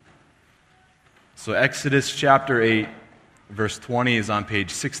So Exodus chapter 8, verse 20 is on page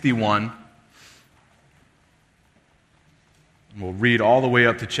 61. And we'll read all the way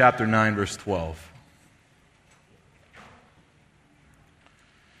up to chapter 9, verse 12.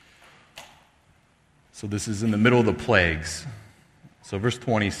 So this is in the middle of the plagues. So verse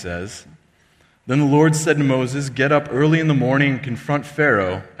 20 says, "Then the Lord said to Moses, 'Get up early in the morning and confront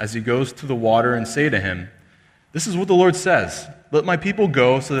Pharaoh as he goes to the water and say to him, "This is what the Lord says, let my people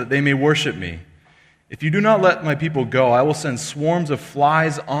go so that they may worship me. If you do not let my people go, I will send swarms of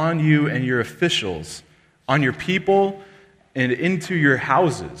flies on you and your officials, on your people and into your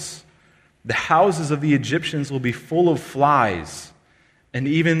houses. The houses of the Egyptians will be full of flies, and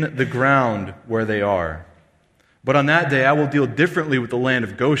even the ground where they are. But on that day I will deal differently with the land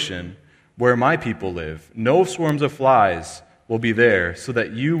of Goshen, where my people live. No swarms of flies will be there, so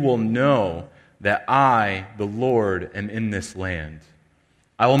that you will know that I, the Lord, am in this land.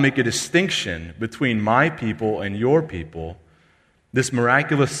 I will make a distinction between my people and your people. This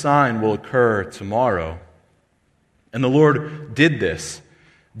miraculous sign will occur tomorrow." And the Lord did this.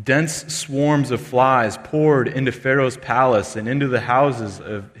 Dense swarms of flies poured into Pharaoh's palace and into the houses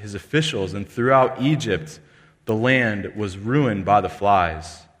of his officials, and throughout Egypt the land was ruined by the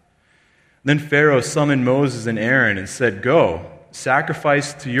flies. Then Pharaoh summoned Moses and Aaron and said, "Go,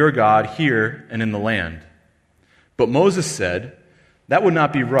 sacrifice to your God here and in the land." But Moses said, "That would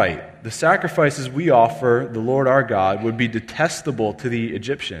not be right. The sacrifices we offer the Lord our God would be detestable to the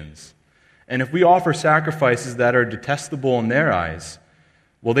Egyptians. And if we offer sacrifices that are detestable in their eyes,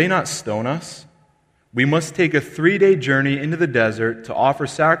 will they not stone us? We must take a 3-day journey into the desert to offer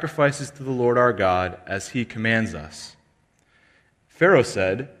sacrifices to the Lord our God as he commands us." Pharaoh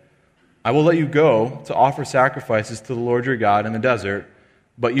said, "I will let you go to offer sacrifices to the Lord your God in the desert,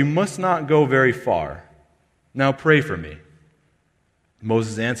 but you must not go very far. Now pray for me."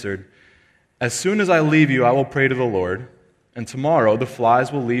 Moses answered, "As soon as I leave you, I will pray to the Lord, and tomorrow the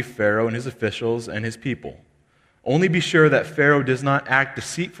flies will leave Pharaoh and his officials and his people. Only be sure that Pharaoh does not act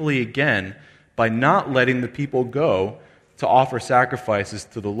deceitfully again by not letting the people go to offer sacrifices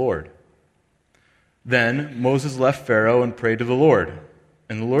to the Lord." Then Moses left Pharaoh and prayed to the Lord,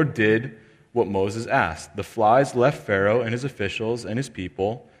 and the Lord did what Moses asked. The flies left Pharaoh and his officials and his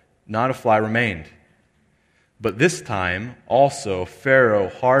people. Not a fly remained. But this time also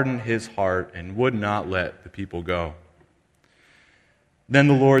Pharaoh hardened his heart and would not let the people go. Then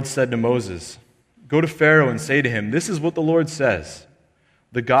the Lord said to Moses, "Go to Pharaoh and say to him, 'This is what the Lord says.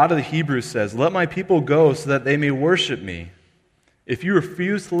 The God of the Hebrews says, let my people go so that they may worship me. If you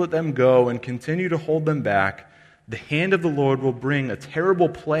refuse to let them go and continue to hold them back, the hand of the Lord will bring a terrible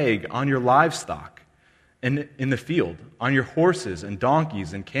plague on your livestock and in the field, on your horses and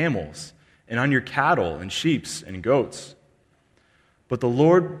donkeys and camels, and on your cattle and sheep and goats. But the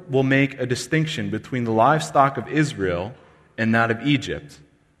Lord will make a distinction between the livestock of Israel and that of Egypt,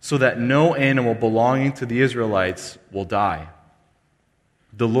 so that no animal belonging to the Israelites will die.'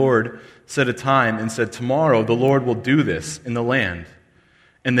 The Lord set a time and said, 'Tomorrow the Lord will do this in the land.'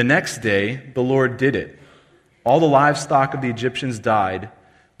 And the next day the Lord did it. All the livestock of the Egyptians died,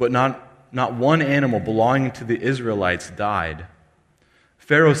 but not one animal belonging to the Israelites died.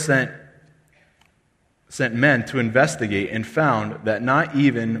 Pharaoh sent men to investigate and found that not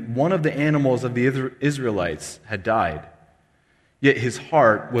even one of the animals of the Israelites had died. Yet his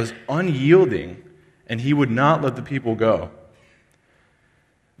heart was unyielding, and he would not let the people go.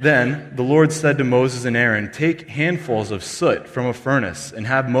 Then the Lord said to Moses and Aaron, 'Take handfuls of soot from a furnace and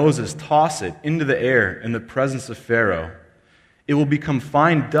have Moses toss it into the air in the presence of Pharaoh. It will become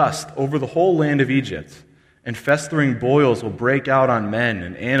fine dust over the whole land of Egypt, and festering boils will break out on men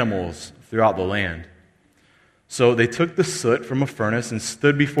and animals throughout the land.' So they took the soot from a furnace and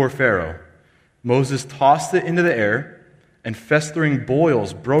stood before Pharaoh. Moses tossed it into the air, and festering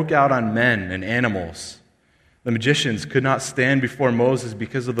boils broke out on men and animals. The magicians could not stand before Moses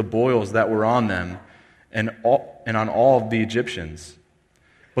because of the boils that were on them and on all of the Egyptians.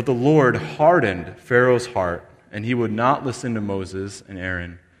 But the Lord hardened Pharaoh's heart, and he would not listen to Moses and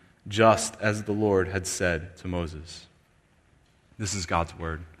Aaron, just as the Lord had said to Moses." This is God's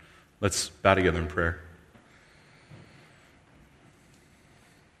word. Let's bow together in prayer.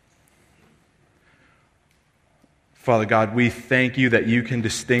 Father God, we thank you that you can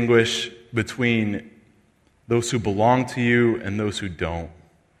distinguish between those who belong to you and those who don't.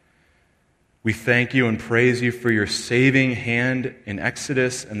 We thank you and praise you for your saving hand in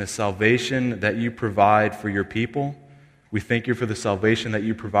Exodus and the salvation that you provide for your people. We thank you for the salvation that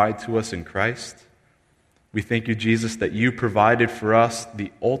you provide to us in Christ. We thank you, Jesus, that you provided for us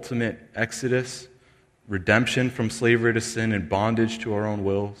the ultimate Exodus, redemption from slavery to sin and bondage to our own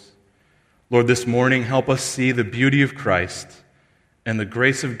wills. Lord, this morning help us see the beauty of Christ and the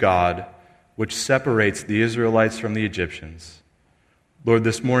grace of God which separates the Israelites from the Egyptians. Lord,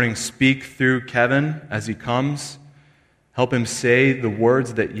 this morning speak through Kevin as he comes. Help him say the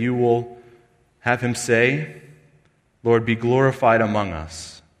words that you will have him say. Lord, be glorified among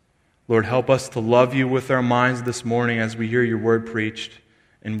us. Lord, help us to love you with our minds this morning as we hear your word preached.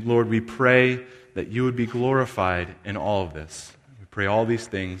 And Lord, we pray that you would be glorified in all of this. We pray all these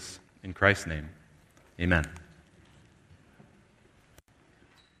things in Christ's name. Amen.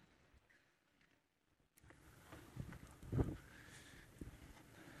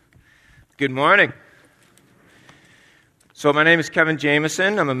 Good morning. So my name is Kevin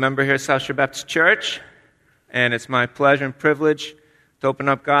Jameson. I'm a member here at South Shore Baptist Church, and it's my pleasure and privilege to open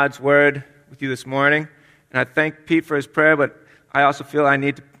up God's Word with you this morning. And I thank Pete for his prayer, but I also feel I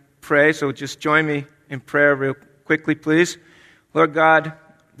need to pray, so just join me in prayer real quickly, please. Lord God,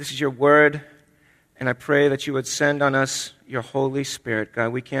 this is your Word, and I pray that you would send on us your Holy Spirit. God,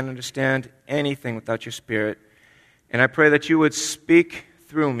 we can't understand anything without your Spirit. And I pray that you would speak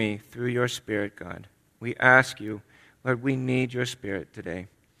through me, through your Spirit, God. We ask you, Lord, we need your Spirit today.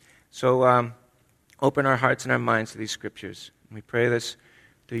 So open our hearts and our minds to these scriptures. We pray this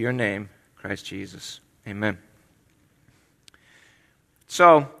through your name, Christ Jesus. Amen.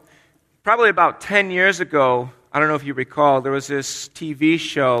 So, probably about 10 years ago, I don't know if you recall, there was this TV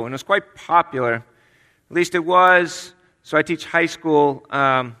show, and it was quite popular. At least it was. So I teach high school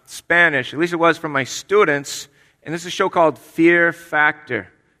Spanish. At least it was for my students. And this is a show called Fear Factor.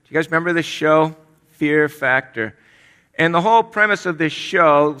 Do you guys remember this show? Fear Factor. And the whole premise of this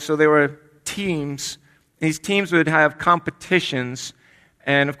show, so there were teams. These teams would have competitions.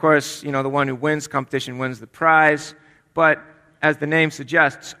 And of course, you know, the one who wins competition wins the prize. But as the name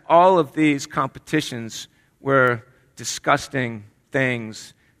suggests, all of these competitions were disgusting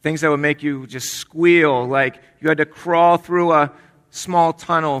things. Things that would make you just squeal, like you had to crawl through a small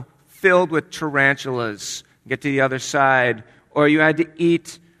tunnel filled with tarantulas, get to the other side, or you had to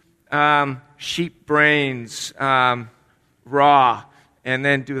eat sheep brains raw and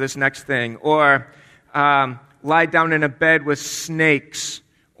then do this next thing, or lie down in a bed with snakes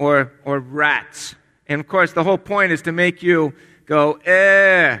or rats. And of course, the whole point is to make you go,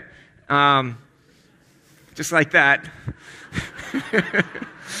 just like that.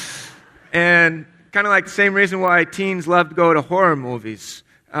 And kind of like the same reason why teens love to go to horror movies.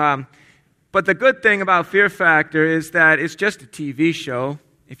 But the good thing about Fear Factor is that it's just a TV show.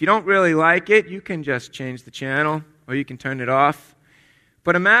 If you don't really like it, you can just change the channel or you can turn it off.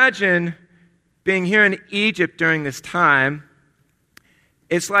 But imagine being here in Egypt during this time.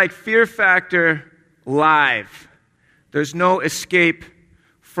 It's like Fear Factor live. There's no escape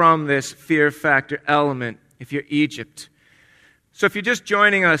from this Fear Factor element if you're Egypt. So if you're just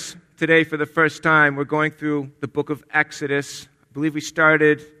joining us today for the first time, we're going through the book of Exodus. I believe we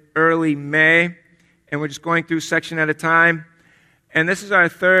started early May, and we're just going through section at a time. And this is our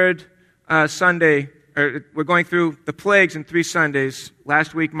third Sunday, or we're going through the plagues in 3 Sundays.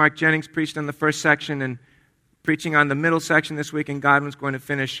 Last week, Mark Jennings preached on the first section and preaching on the middle section this week, and Godwin's going to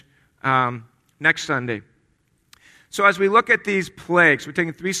finish next Sunday. So as we look at these plagues, we're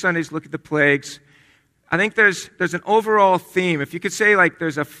taking 3 Sundays to look at the plagues. I think there's an overall theme. If you could say like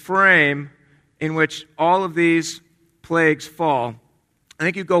there's a frame in which all of these plagues fall, I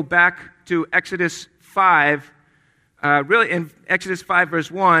think you go back to Exodus 5, really in Exodus 5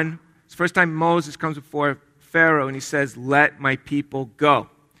 verse 1, it's the first time Moses comes before Pharaoh and he says, "Let my people go."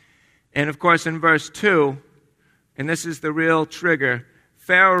 And of course in verse 2, and this is the real trigger,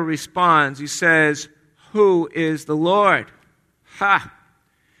 Pharaoh responds, he says, "Who is the Lord?" Ha!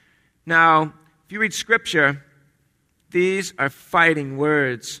 Now, if you read Scripture, these are fighting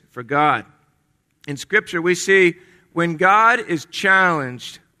words for God. In Scripture, we see when God is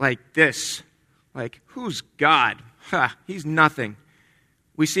challenged like this, like, who's God? Ha, he's nothing.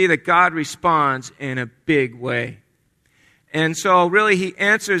 We see that God responds in a big way. And so, really, he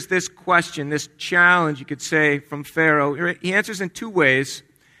answers this question, this challenge, you could say, from Pharaoh. He answers in 2 ways.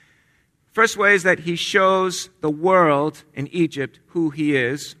 First way is that he shows the world in Egypt who he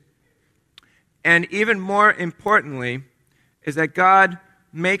is. And even more importantly, is that God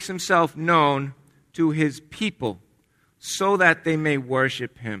makes himself known to his people so that they may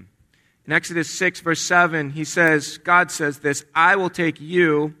worship him. In Exodus 6, verse 7, God says this, "I will take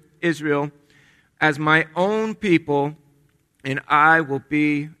you, Israel, as my own people, and I will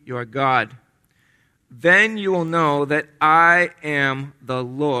be your God. Then you will know that I am the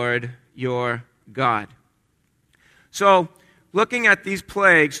Lord your God." So, looking at these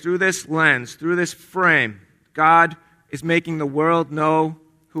plagues through this lens, through this frame, God is making the world know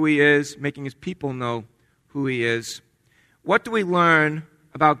who he is, making his people know who he is. What do we learn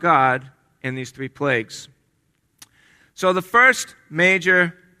about God in these three plagues? So the first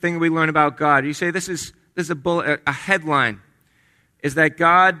major thing we learn about God, you say this is a headline, is that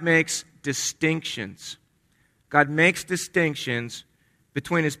God makes distinctions. God makes distinctions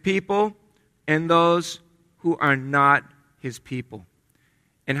between his people and those who are not his people.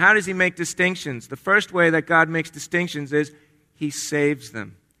 And how does he make distinctions? The first way that God makes distinctions is he saves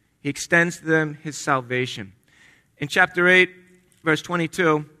them. He extends to them his salvation. In chapter 8, verse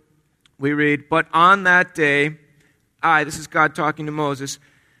 22, we read, "But on that day, this is God talking to Moses,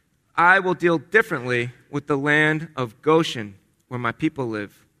 I will deal differently with the land of Goshen, where my people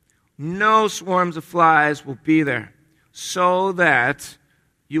live. No swarms of flies will be there, so that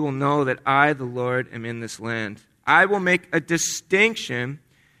you will know that I, the Lord, am in this land. I will make a distinction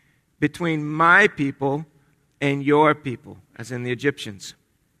between my people and your people," as in the Egyptians.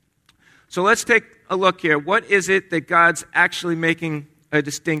 So let's take a look here. What is it that God's actually making a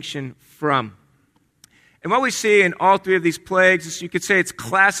distinction from? And what we see in all three of these plagues is, you could say, it's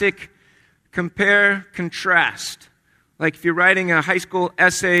classic compare, contrast. Like if you're writing a high school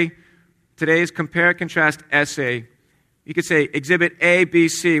essay, today's compare, contrast essay, you could say exhibit A, B,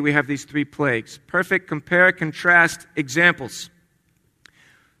 C, we have these three plagues. Perfect compare, contrast examples.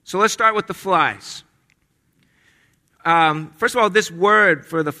 So let's start with the flies. First of all, this word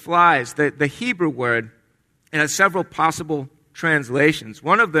for the flies, the Hebrew word, it has several possible translations.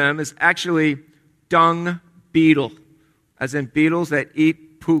 One of them is actually dung beetle, as in beetles that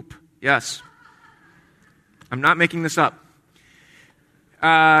eat poop. Yes. I'm not making this up.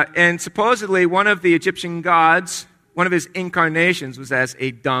 And supposedly one of the Egyptian gods, one of his incarnations was as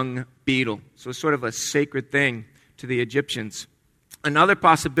a dung beetle. So it's sort of a sacred thing to the Egyptians. Another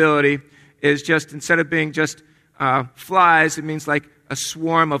possibility is just, instead of being just flies, it means like a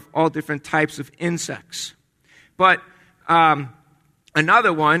swarm of all different types of insects. But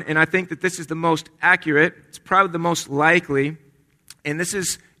another one, and I think that this is the most accurate, it's probably the most likely, and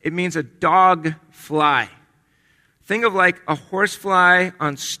it means a dog fly. Think of like a horsefly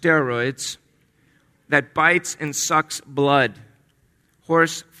on steroids that bites and sucks blood.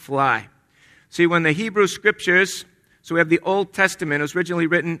 Horse fly. See, when the Hebrew scriptures, so we have the Old Testament, it was originally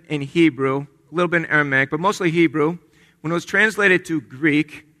written in Hebrew, a little bit in Aramaic, but mostly Hebrew. When it was translated to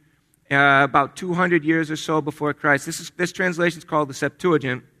Greek, about 200 years or so before Christ, this translation is called the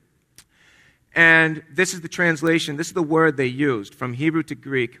Septuagint. And this is the translation, this is the word they used from Hebrew to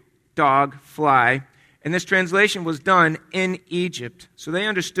Greek, dog, fly. And this translation was done in Egypt. So they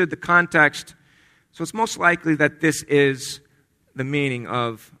understood the context. So it's most likely that this is the meaning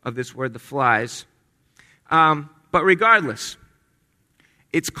of this word, the flies. But regardless,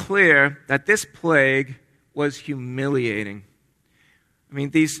 it's clear that this plague was humiliating. I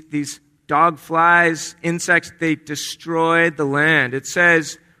mean, these dog flies, insects, they destroyed the land. It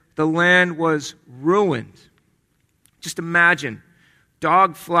says the land was ruined. Just imagine.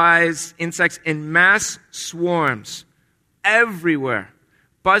 Dog flies, insects in mass swarms everywhere,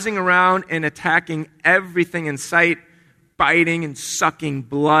 buzzing around and attacking everything in sight, biting and sucking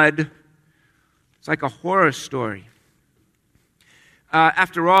blood. It's like a horror story.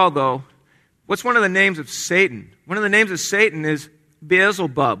 After all, though, what's one of the names of Satan? One of the names of Satan is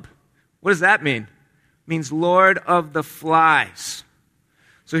Beelzebub. What does that mean? It means Lord of the Flies.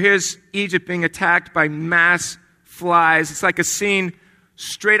 So here's Egypt being attacked by mass flies. It's like a scene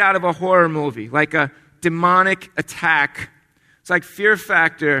straight out of a horror movie, like a demonic attack. It's like Fear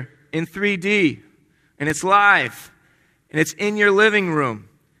Factor in 3D, and it's live, and it's in your living room,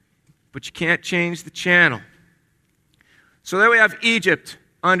 but you can't change the channel. So there we have Egypt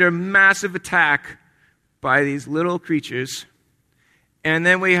under massive attack by these little creatures, and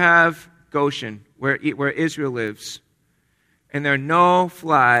then we have Goshen, where Israel lives, and there are no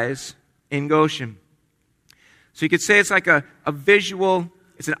flies in Goshen. So you could say it's like a visual,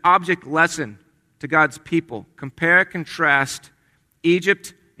 it's an object lesson to God's people. Compare, contrast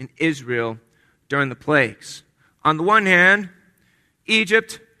Egypt and Israel during the plagues. On the one hand,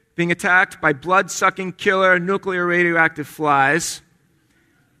 Egypt being attacked by blood-sucking killer nuclear radioactive flies,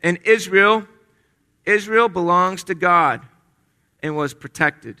 and Israel belongs to God and was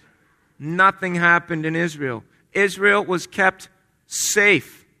protected. Nothing happened in Israel. Israel was kept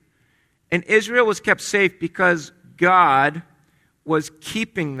safe. And Israel was kept safe because God was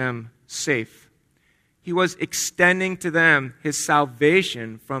keeping them safe. He was extending to them his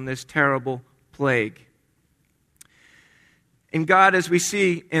salvation from this terrible plague. And God, as we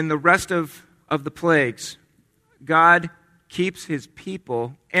see in the rest of the plagues, God keeps his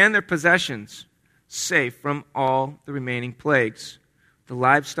people and their possessions safe from all the remaining plagues. The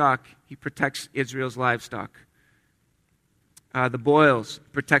livestock, he protects Israel's livestock. The boils,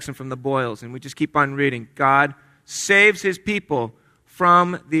 protects them from the boils. And we just keep on reading. God saves his people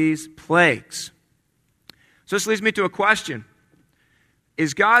from these plagues. So this leads me to a question.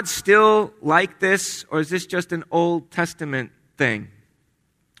 Is God still like this, or is this just an Old Testament thing?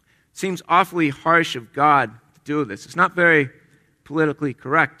 It seems awfully harsh of God to do this. It's not very politically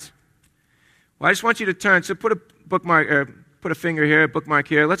correct. Well, I just want you to turn. So put a bookmark, or put a finger here, a bookmark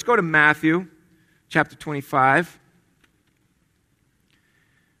here. Let's go to Matthew chapter 25.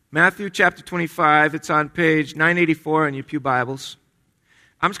 Matthew chapter 25. It's on page 984 in your pew Bibles.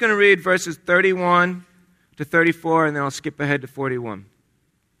 I'm just going to read verses 31 to 34, and then I'll skip ahead to 41.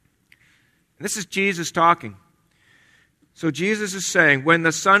 This is Jesus talking. So Jesus is saying, when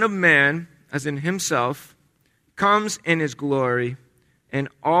the Son of Man, as in himself, comes in his glory, and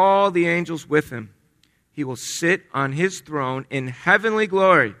all the angels with him, he will sit on his throne in heavenly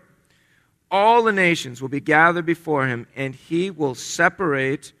glory. All the nations will be gathered before him, and he will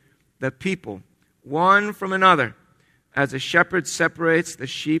separate the people, one from another, as a shepherd separates the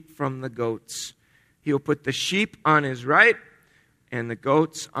sheep from the goats. He will put the sheep on his right and the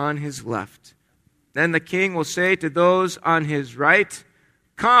goats on his left. Then the king will say to those on his right,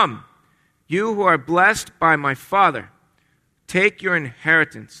 "Come, you who are blessed by my Father, take your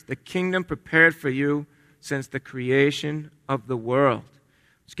inheritance, the kingdom prepared for you since the creation of the world."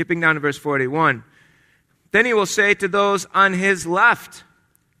 Skipping down to verse 41. Then he will say to those on his left,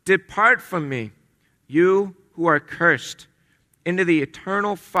 "Depart from me, you who are cursed, into the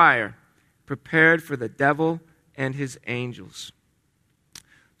eternal fire prepared for the devil and his angels."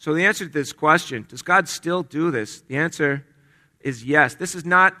 So the answer to this question, does God still do this? The answer is yes. This is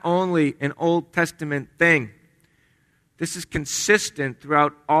not only an Old Testament thing. This is consistent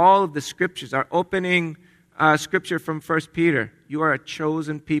throughout all of the Scriptures. Our opening scripture from 1 Peter, you are a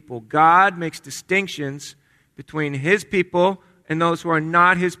chosen people. God makes distinctions between his people and those who are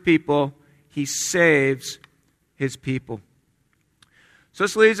not his people. He saves his people. So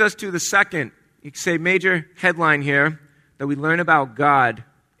this leads us to the second, you could say, major headline here that we learn about God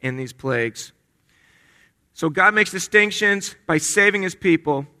in these plagues. So God makes distinctions by saving his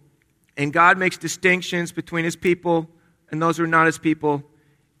people, and God makes distinctions between his people and those who are not his people,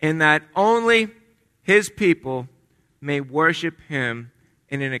 in that only his people may worship him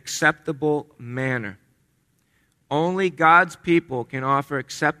in an acceptable manner. Only God's people can offer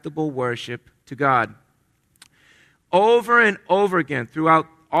acceptable worship to God. Over and over again throughout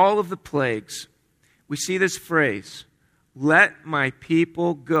all of the plagues, we see this phrase, "Let my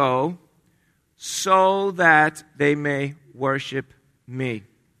people go so that they may worship me."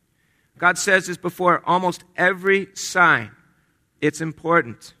 God says this before almost every sign. It's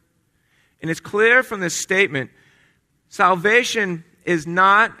important. And it's clear from this statement, salvation is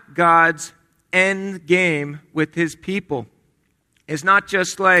not God's end game with his people. It's not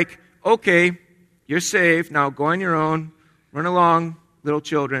just like, okay, you're saved, now go on your own, run along, little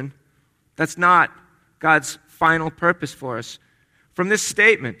children. That's not God's final purpose for us. From this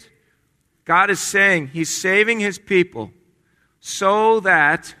statement, God is saying he's saving his people so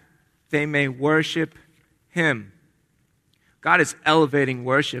that they may worship him. God is elevating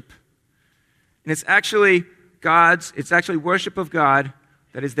worship. And it's actually worship of God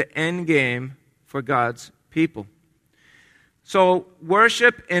that is the end game for God's people. So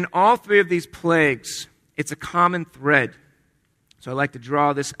worship in all three of these plagues, it's a common thread. So I'd like to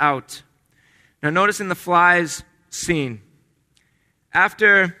draw this out. Now notice in the flies scene,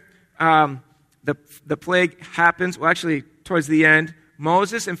 after the plague happens, well actually towards the end,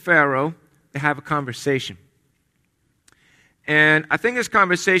 Moses and Pharaoh, they have a conversation. And I think this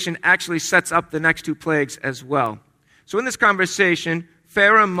conversation actually sets up the next two plagues as well. So in this conversation,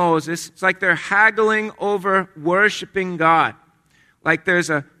 Pharaoh and Moses, it's like they're haggling over worshiping God. Like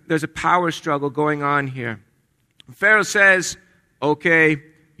there's a power struggle going on here. Pharaoh says, okay,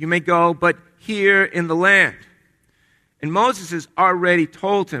 you may go, but here in the land. And Moses has already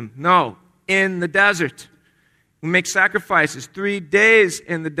told him, no, in the desert. We make sacrifices 3 days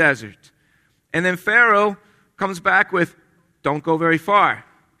in the desert. And then Pharaoh comes back with, don't go very far.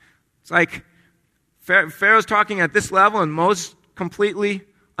 It's like Pharaoh's talking at this level and Moses completely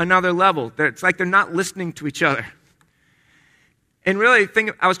another level. It's like they're not listening to each other. And really,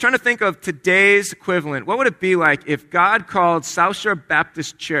 I was trying to think of today's equivalent. What would it be like if God called South Shore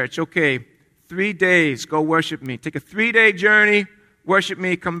Baptist Church, okay, 3 days, go worship me. Take a 3-day journey, worship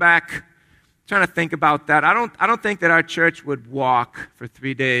me, come back. I'm trying to think about that. I don't think that our church would walk for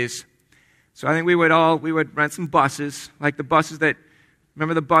 3 days. So I think we would rent some buses, like the buses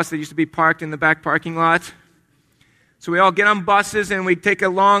remember the bus that used to be parked in the back parking lot? So we all get on buses and we take a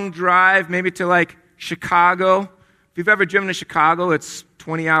long drive, maybe to like Chicago. If you've ever driven to Chicago, it's a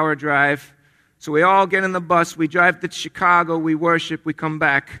 20-hour drive. So we all get in the bus, we drive to Chicago, we worship, we come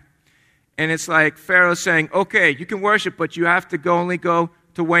back. And it's like Pharaoh saying, okay, you can worship, but you have to only go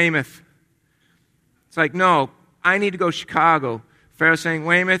to Weymouth. It's like, no, I need to go to Chicago. Pharaoh saying,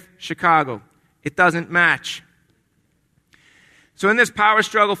 Weymouth, Chicago. It doesn't match. So in this power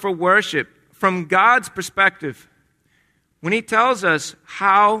struggle for worship, from God's perspective, when he tells us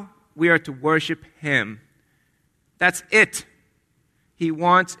how we are to worship him, that's it. He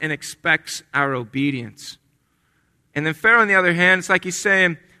wants and expects our obedience. And then Pharaoh, on the other hand, it's like he's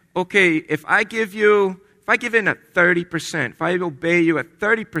saying, okay, if I give in at 30%, if I obey you at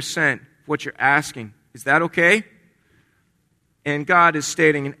 30% of what you're asking, is that okay? And God is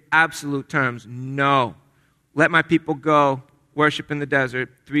stating in absolute terms, no. Let my people go worship in the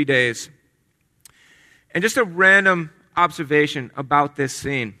desert 3 days. And just a random observation about this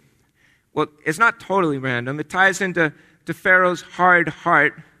scene. Well, it's not totally random. It ties into Pharaoh's hard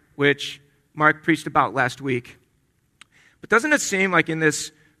heart, which Mark preached about last week. But doesn't it seem like in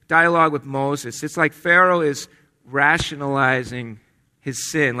this dialogue with Moses, it's like Pharaoh is rationalizing his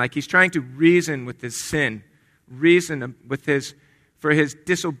sin, like he's trying to reason with his sin, reason with for his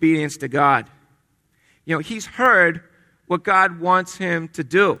disobedience to God. You know, he's heard what God wants him to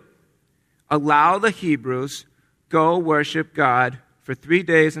do. Allow the Hebrews go worship God for 3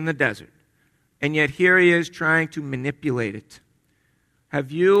 days in the desert. And yet here he is trying to manipulate it.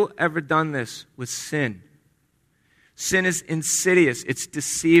 Have you ever done this with sin? Sin is insidious. It's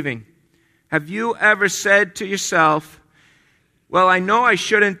deceiving. Have you ever said to yourself, well, I know I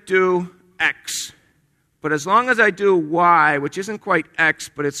shouldn't do X, but as long as I do Y, which isn't quite X,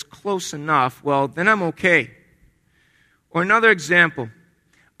 but it's close enough, well, then I'm okay. Or another example,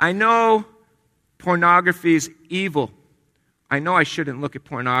 I know pornography is evil. I know I shouldn't look at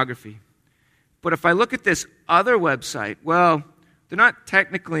pornography. But if I look at this other website, well, they're not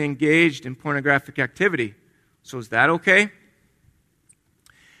technically engaged in pornographic activity. So is that okay?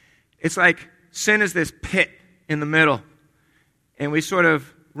 It's like sin is this pit in the middle, and we sort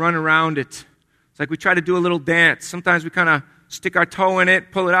of run around it. It's like we try to do a little dance. Sometimes we kind of stick our toe in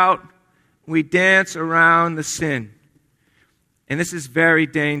it, pull it out, and we dance around the sin. And this is very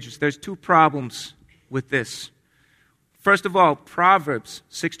dangerous. There's two problems with this. First of all, Proverbs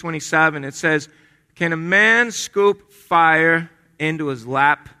 6:27, it says, can a man scoop fire into his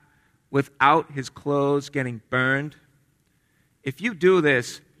lap without his clothes getting burned? If you do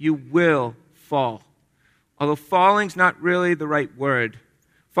this, you will fall. Although falling's not really the right word.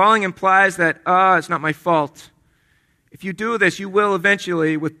 Falling implies that, it's not my fault. If you do this, you will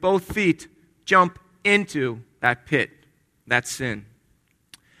eventually, with both feet, jump into that pit, that sin.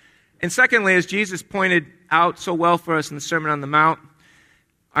 And secondly, as Jesus pointed out so well for us in the Sermon on the Mount,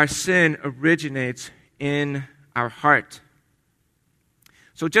 our sin originates in our heart.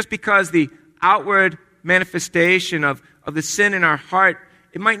 So just because the outward manifestation of the sin in our heart,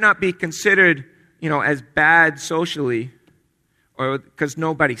 it might not be considered, as bad socially, or because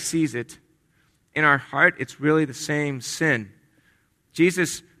nobody sees it. In our heart, it's really the same sin.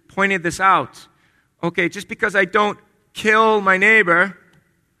 Jesus pointed this out. Okay, just because I don't kill my neighbor,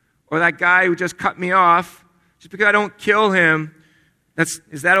 or that guy who just cut me off, just because I don't kill him,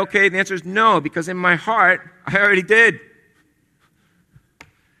 is that okay? The answer is no, because in my heart, I already did.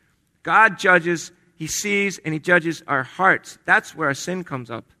 God judges, he sees, and he judges our hearts. That's where our sin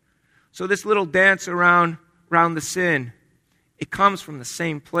comes up. So this little dance around the sin, it comes from the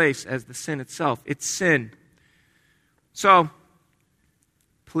same place as the sin itself. It's sin. So,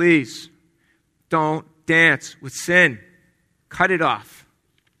 please, don't dance with sin. Cut it off.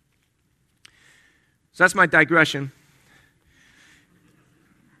 So that's my digression.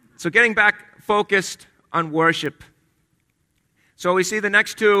 So getting back focused on worship. So we see the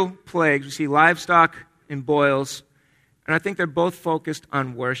next two plagues. We see livestock and boils. And I think they're both focused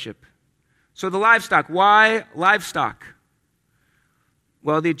on worship. So the livestock. Why livestock?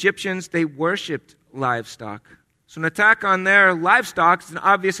 Well, the Egyptians, they worshipped livestock. So an attack on their livestock is an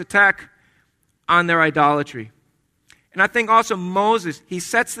obvious attack on their idolatry. And I think also Moses, he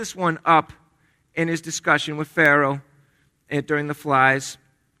sets this one up in his discussion with Pharaoh during the flies.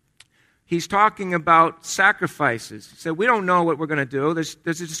 He's talking about sacrifices. He said, we don't know what we're going to do. There's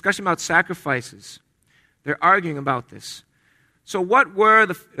a discussion about sacrifices. They're arguing about this. So what were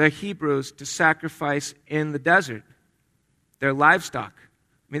the Hebrews to sacrifice in the desert? Their livestock.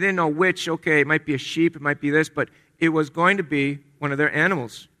 I mean, they didn't know which. Okay, it might be a sheep, it might be this, but it was going to be one of their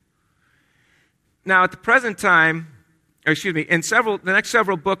animals. Now, at the present time, in the next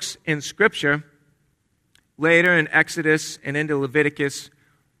several books in Scripture, later in Exodus and into Leviticus,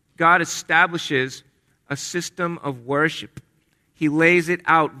 God establishes a system of worship. He lays it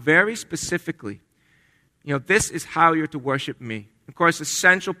out very specifically. This is how you're to worship me. Of course, a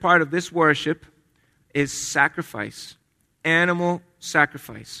central part of this worship is sacrifice, animal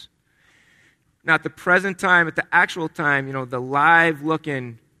sacrifice. Now, at the present time, at the actual time, the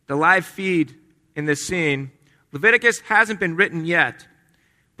live feed in this scene, Leviticus hasn't been written yet,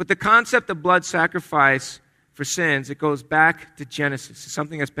 but the concept of blood sacrifice for sins, it goes back to Genesis. It's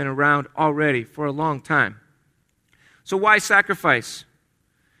something that's been around already for a long time. So why sacrifice?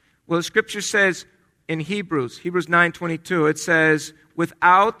 Well, the scripture says in Hebrews 9:22, it says,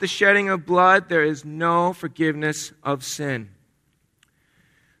 without the shedding of blood, there is no forgiveness of sin.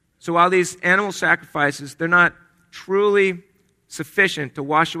 So while these animal sacrifices, they're not truly sufficient to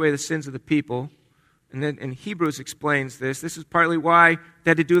wash away the sins of the people, and Hebrews explains this. This is partly why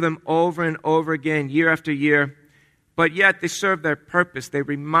they had to do them over and over again, year after year. But yet they served their purpose. They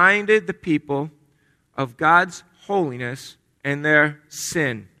reminded the people of God's holiness and their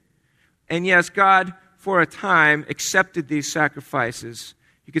sin. And yes, God, for a time, accepted these sacrifices.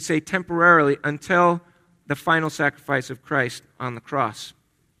 You could say temporarily, until the final sacrifice of Christ on the cross.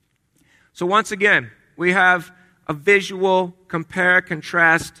 So once again, we have a visual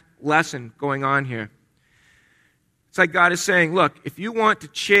compare-contrast lesson going on here. It's like God is saying, look, if you want to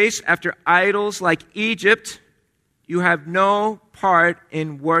chase after idols like Egypt, you have no part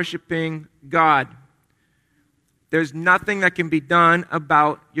in worshiping God. There's nothing that can be done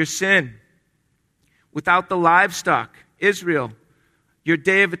about your sin. Without the livestock, Israel, your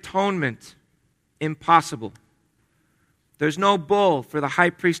Day of Atonement, impossible. There's no bull for the high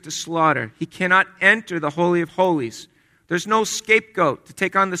priest to slaughter. He cannot enter the Holy of Holies. There's no scapegoat to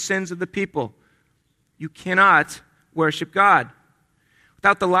take on the sins of the people. You cannot worship God.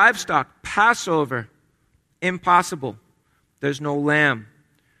 Without the livestock, Passover, impossible. There's no lamb.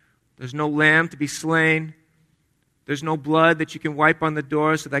 There's no lamb to be slain. There's no blood that you can wipe on the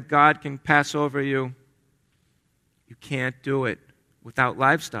door so that God can pass over you. You can't do it without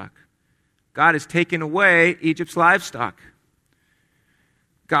livestock. God has taken away Egypt's livestock.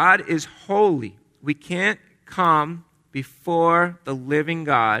 God is holy. We can't come before the living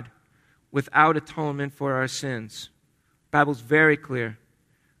God without atonement for our sins. The Bible's very clear.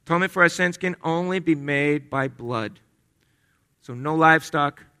 Atonement for our sins can only be made by blood. So no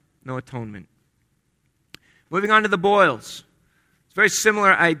livestock, no atonement. Moving on to the boils. It's a very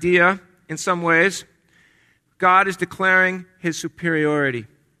similar idea in some ways. God is declaring his superiority.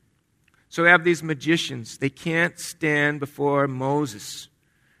 So we have these magicians. They can't stand before Moses.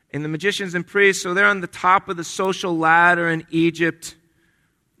 And the magicians and priests, so they're on the top of the social ladder in Egypt.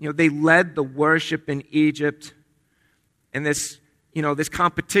 They led the worship in Egypt. And this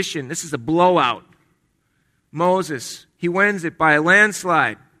competition, this is a blowout. Moses, he wins it by a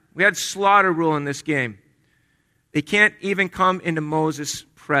landslide. We had slaughter rule in this game. They can't even come into Moses'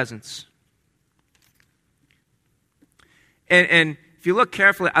 presence. And if you look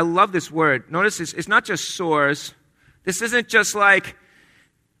carefully, I love this word. Notice this, it's not just sores. This isn't just like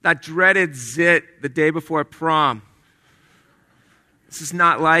that dreaded zit the day before prom. This is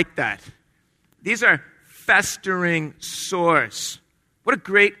not like that. These are festering sores. What a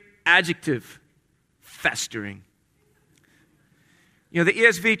great adjective, festering. The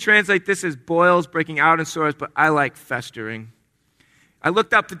ESV translate this as boils breaking out in sores, but I like festering. I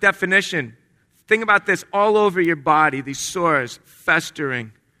looked up the definition. Think about this all over your body, these sores,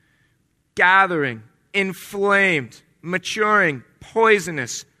 festering, gathering, inflamed, maturing,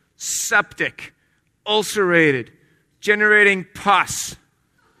 poisonous, septic, ulcerated, generating pus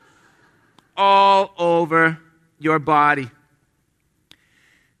all over your body.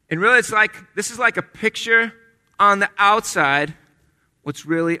 And really, this is like a picture on the outside, what's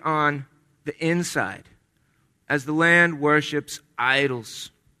really on the inside, as the land worships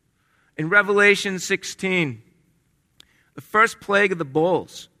idols. In Revelation 16, the first plague of the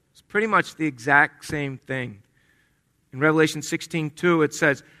bowls is pretty much the exact same thing. In Revelation 16:2, it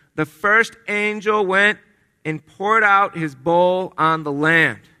says, the first angel went and poured out his bowl on the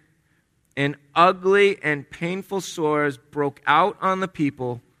land, and ugly and painful sores broke out on the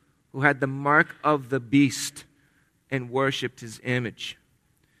people who had the mark of the beast and worshipped his image.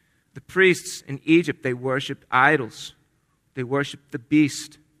 The priests in Egypt, they worshipped idols. They worshipped the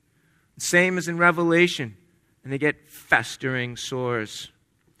beast. Same as in Revelation, and they get festering sores.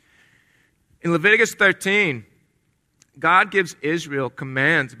 In Leviticus 13, God gives Israel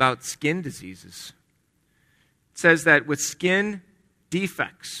commands about skin diseases. It says that with skin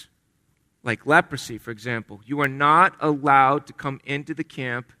defects, like leprosy, for example, you are not allowed to come into the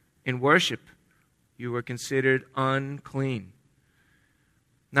camp and worship. you were considered unclean.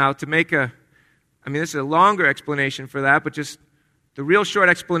 Now, this is a longer explanation for that, but just the real short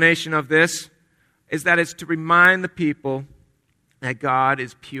explanation of this is that it's to remind the people that God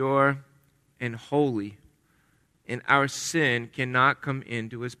is pure and holy, and our sin cannot come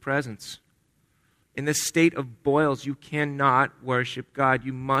into his presence. In this state of boils, you cannot worship God.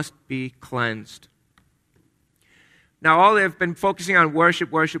 You must be cleansed. Now, all they've been focusing on worship.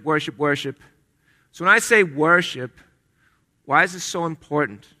 So when I say worship, why is this so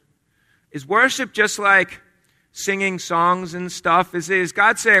important? Is worship just like singing songs and stuff? Is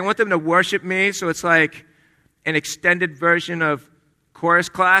God saying, I want them to worship me, so it's like an extended version of chorus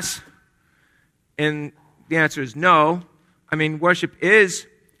class? And the answer is no. Worship is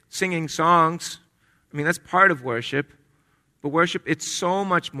singing songs. That's part of worship. But worship, it's so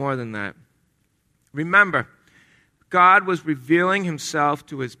much more than that. Remember, God was revealing himself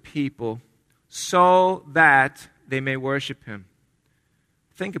to his people so that they may worship him.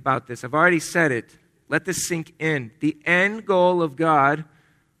 Think about this. I've already said it. Let this sink in. The end goal of God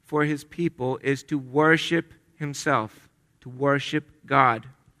for his people is to worship himself, to worship God.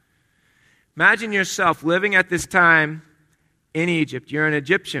 Imagine yourself living at this time in Egypt. You're an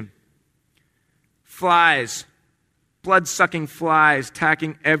Egyptian. Flies, blood-sucking flies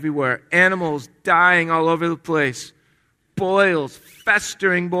tacking everywhere. Animals dying all over the place. Boils,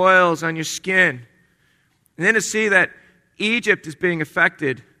 festering boils on your skin. And then to see that Egypt is being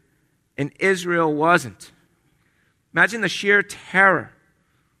affected and Israel wasn't. Imagine the sheer terror.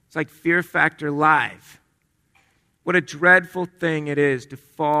 It's like Fear Factor Live. What a dreadful thing it is to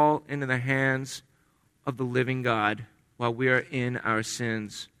fall into the hands of the living God while we are in our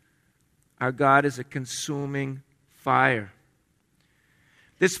sins. Our God is a consuming fire.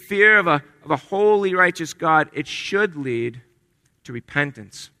 This fear of a holy, righteous God, it should lead to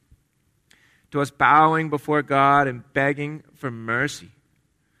repentance, to us bowing before God and begging for mercy.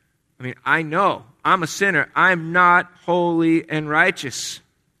 I know I'm a sinner. I'm not holy and righteous.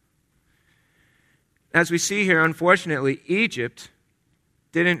 As we see here, unfortunately, Egypt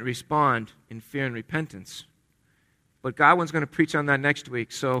didn't respond in fear and repentance. But Godwin's going to preach on that next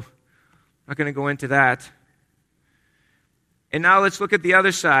week, so I'm not going to go into that. And now let's look at the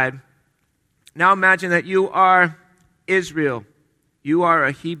other side. Now imagine that you are Israel. You are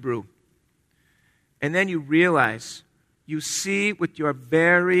a Hebrew. And then you realize, you see with your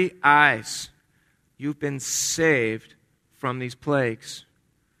very eyes, you've been saved from these plagues.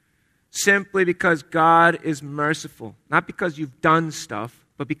 Simply because God is merciful. Not because you've done stuff,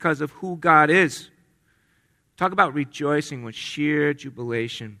 but because of who God is. Talk about rejoicing with sheer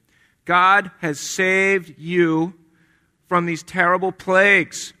jubilation. God has saved you from these terrible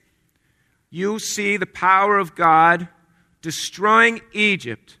plagues. You see the power of God destroying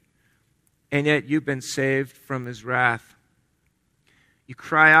Egypt, and yet you've been saved from his wrath. You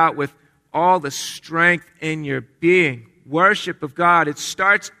cry out with all the strength in your being. Worship of God, it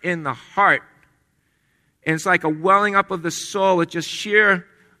starts in the heart. And it's like a welling up of the soul with just sheer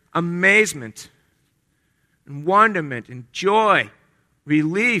amazement and wonderment and joy,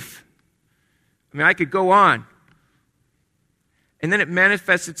 relief. I could go on. And then it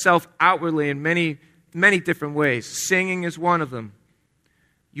manifests itself outwardly in many, many different ways. Singing is one of them.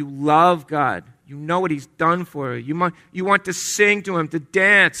 You love God. You know what he's done for you. You want to sing to him, to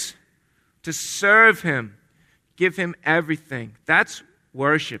dance, to serve him. Give him everything. That's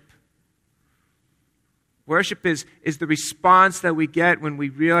worship. Worship is the response that we get when we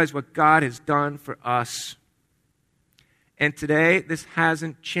realize what God has done for us. And today, this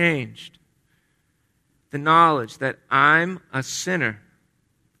hasn't changed. The knowledge that I'm a sinner.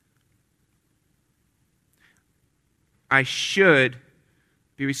 I should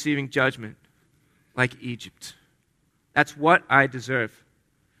be receiving judgment like Egypt. That's what I deserve.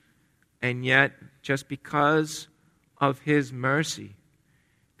 And yet, just because of his mercy,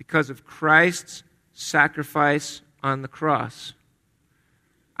 because of Christ's sacrifice on the cross,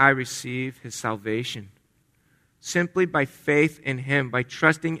 I receive his salvation. Simply by faith in him, by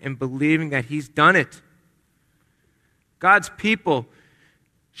trusting and believing that he's done it. God's people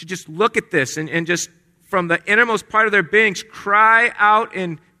should just look at this and just from the innermost part of their beings cry out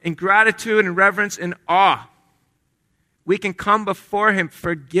in gratitude and reverence and awe. We can come before him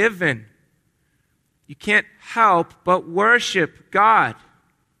forgiven. You can't help but worship God.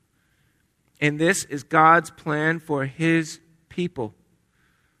 And this is God's plan for his people.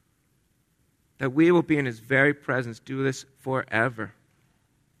 That we will be in his very presence, do this forever.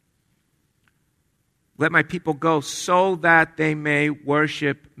 Let my people go so that they may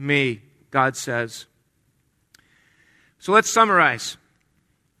worship me, God says. So let's summarize.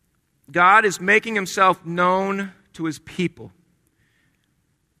 God is making himself known to his people.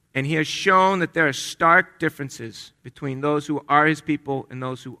 And he has shown that there are stark differences between those who are his people and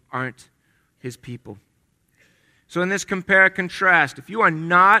those who aren't his people. So in this compare and contrast, if you are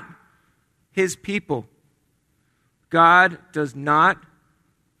not his people, God does not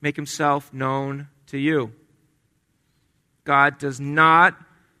make himself known to you. God does not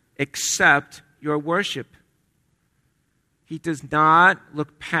accept your worship. He does not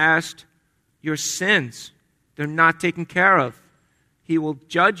look past your sins. They're not taken care of. He will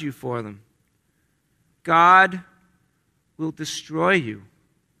judge you for them. God will destroy you.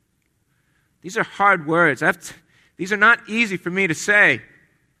 These are hard words. These are not easy for me to say.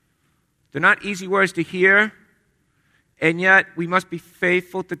 They're not easy words to hear, and yet we must be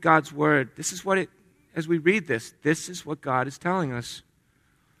faithful to God's word. This is what as we read this is what God is telling us.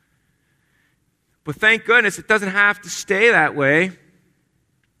 But thank goodness it doesn't have to stay that way.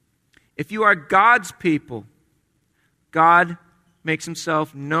 If you are God's people, God makes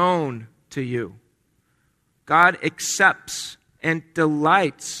himself known to you. God accepts and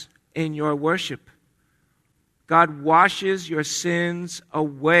delights in your worship. God washes your sins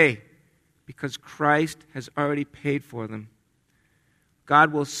away because Christ has already paid for them.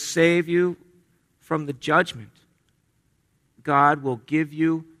 God will save you from the judgment. God will give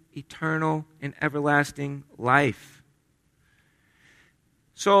you eternal and everlasting life.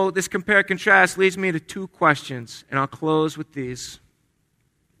 So this compare and contrast leads me to two questions, and I'll close with these.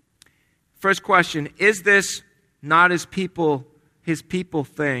 First question, is this not his people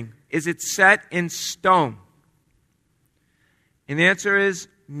thing? Is it set in stone? And the answer is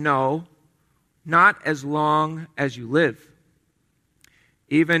no, not as long as you live.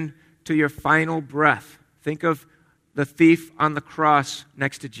 Even to your final breath. Think of the thief on the cross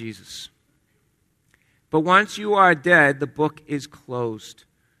next to Jesus. But once you are dead, the book is closed.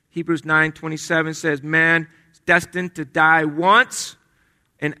 Hebrews 9:27 says, man is destined to die once,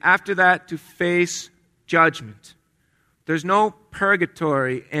 and after that to face judgment. There's no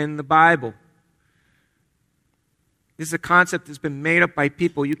purgatory in the Bible. This is a concept that's been made up by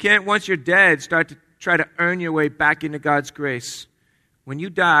people. You can't, once you're dead, start to try to earn your way back into God's grace. When you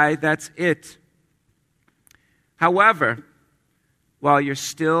die, that's it. However, while you're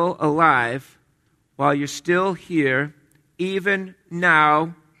still alive, while you're still here, even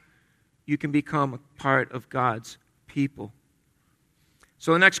now, you can become a part of God's people.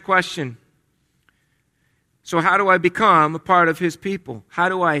 So the next question. So how do I become a part of his people? How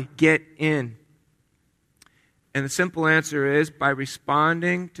do I get in? And the simple answer is by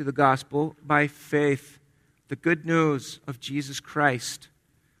responding to the gospel by faith, the good news of Jesus Christ,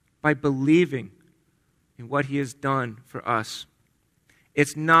 by believing in what he has done for us.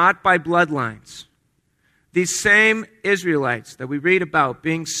 It's not by bloodlines. These same Israelites that we read about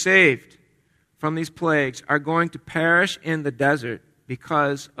being saved from these plagues are going to perish in the desert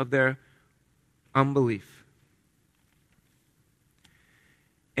because of their unbelief.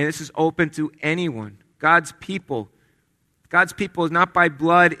 And this is open to anyone. God's people is not by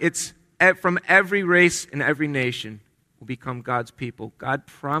blood. It's from every race and every nation will become God's people. God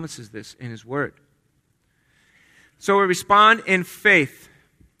promises this in his word. So we respond in faith.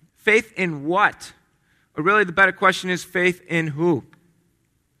 Faith in what? Or really the better question is faith in who?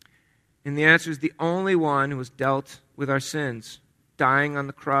 And the answer is the only one who has dealt with our sins, dying on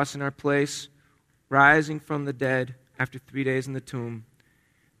the cross in our place, rising from the dead after 3 days in the tomb,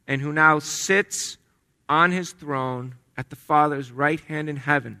 and who now sits on his throne at the Father's right hand in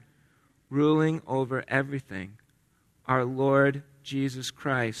heaven, ruling over everything, our Lord Jesus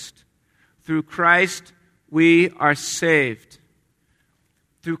Christ. Through Christ, we are saved.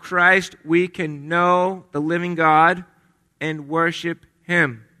 Through Christ, we can know the living God and worship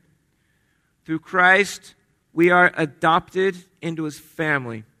him. Through Christ, we are adopted into his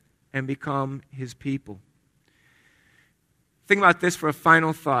family and become his people. Think about this for a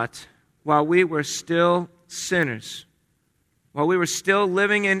final thought. While we were still sinners, while we were still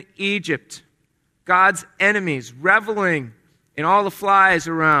living in Egypt, God's enemies reveling in all the flies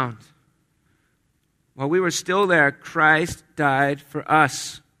around, while we were still there, Christ died for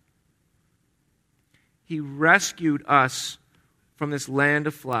us. He rescued us from this land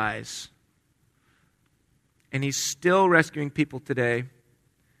of flies. And he's still rescuing people today.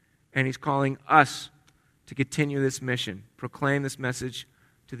 And he's calling us to continue this mission, proclaim this message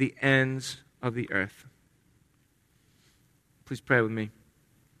to the ends of the earth. Please pray with me.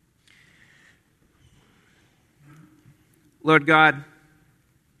 Lord God,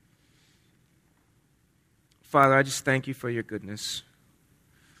 Father, I just thank you for your goodness.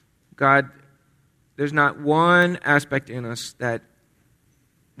 God, there's not one aspect in us that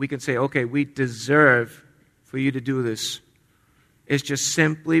we can say, okay, we deserve for you to do this. It's just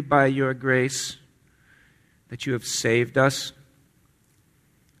simply by your grace that you have saved us.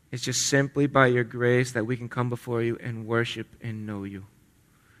 It's just simply by your grace that we can come before you and worship and know you.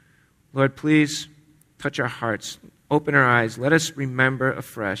 Lord, please touch our hearts. Open our eyes. Let us remember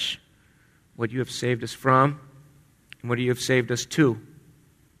afresh what you have saved us from and what you have saved us to.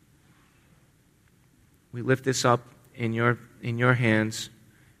 We lift this up in your hands.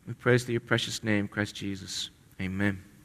 We praise to your precious name, Christ Jesus. Amen.